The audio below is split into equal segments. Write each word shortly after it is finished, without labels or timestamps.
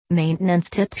Maintenance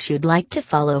tips you'd like to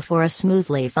follow for a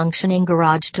smoothly functioning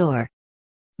garage door.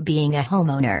 Being a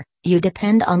homeowner, you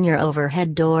depend on your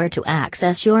overhead door to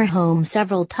access your home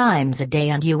several times a day,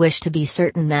 and you wish to be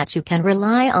certain that you can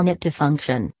rely on it to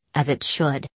function as it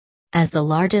should. As the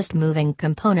largest moving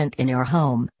component in your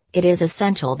home, it is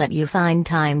essential that you find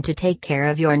time to take care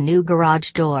of your new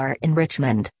garage door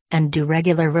enrichment, and do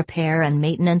regular repair and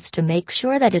maintenance to make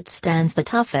sure that it stands the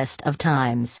toughest of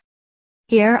times.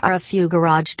 Here are a few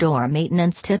garage door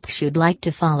maintenance tips you'd like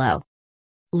to follow.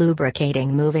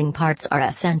 Lubricating moving parts are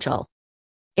essential.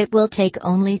 It will take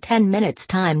only 10 minutes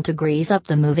time to grease up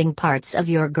the moving parts of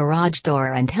your garage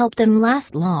door and help them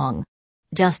last long.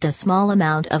 Just a small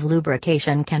amount of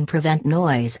lubrication can prevent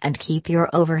noise and keep your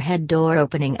overhead door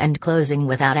opening and closing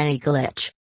without any glitch.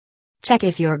 Check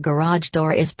if your garage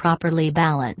door is properly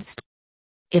balanced.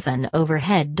 If an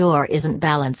overhead door isn't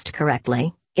balanced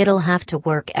correctly, it'll have to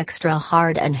work extra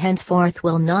hard and henceforth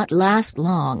will not last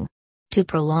long. To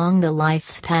prolong the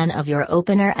lifespan of your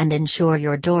opener and ensure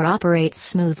your door operates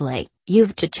smoothly,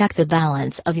 you've to check the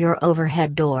balance of your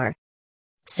overhead door.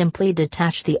 Simply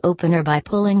detach the opener by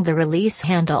pulling the release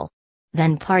handle.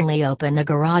 Then partly open the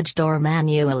garage door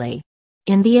manually.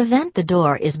 In the event the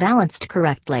door is balanced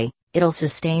correctly, it'll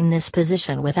sustain this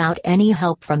position without any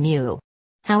help from you.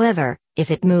 However, if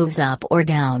it moves up or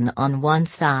down on one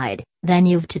side, then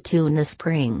you've to tune the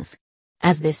springs.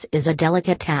 As this is a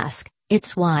delicate task,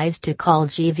 it's wise to call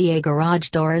GVA Garage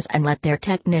Doors and let their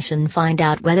technician find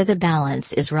out whether the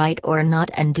balance is right or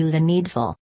not and do the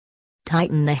needful.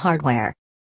 Tighten the hardware.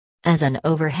 As an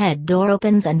overhead door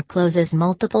opens and closes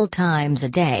multiple times a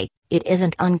day, it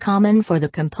isn't uncommon for the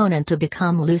component to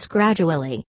become loose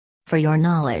gradually. For your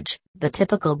knowledge, the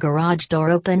typical garage door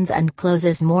opens and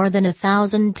closes more than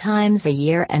 1,000 times a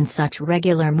year, and such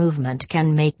regular movement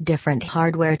can make different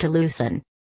hardware to loosen.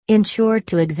 Ensure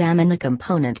to examine the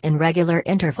component in regular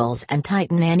intervals and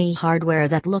tighten any hardware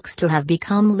that looks to have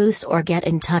become loose, or get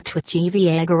in touch with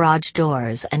GVA Garage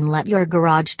Doors and let your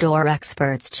garage door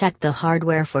experts check the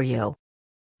hardware for you.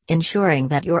 Ensuring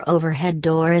that your overhead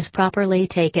door is properly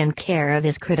taken care of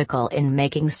is critical in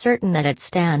making certain that it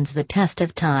stands the test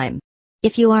of time.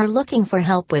 If you are looking for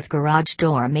help with garage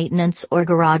door maintenance or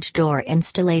garage door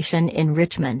installation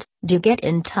enrichment, do get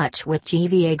in touch with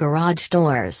GVA Garage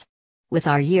Doors. With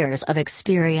our years of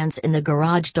experience in the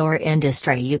garage door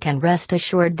industry, you can rest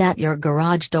assured that your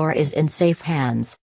garage door is in safe hands.